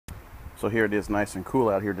So here it is, nice and cool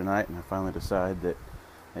out here tonight, and I finally decided that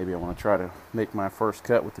maybe I want to try to make my first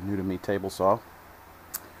cut with the new to me table saw.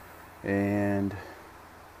 And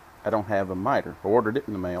I don't have a miter. I ordered it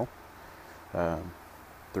in the mail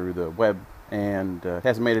through the web, and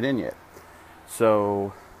hasn't made it in yet.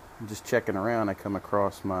 So I'm just checking around. I come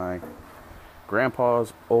across my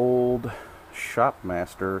grandpa's old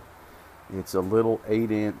Shopmaster. It's a little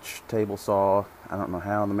 8-inch table saw. I don't know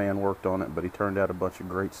how the man worked on it, but he turned out a bunch of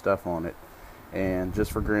great stuff on it. And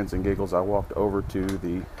just for grins and giggles, I walked over to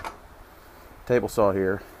the table saw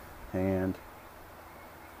here, and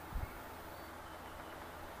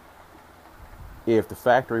if the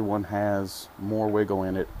factory one has more wiggle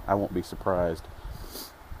in it, I won't be surprised.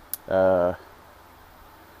 Probably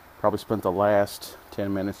spent the last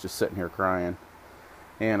 10 minutes just sitting here crying.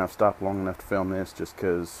 And I've stopped long enough to film this just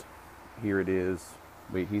because here it is.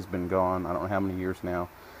 He's been gone, I don't know how many years now.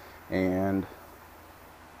 And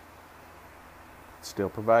still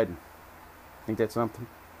providing. Ain't that something?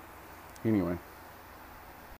 Anyway.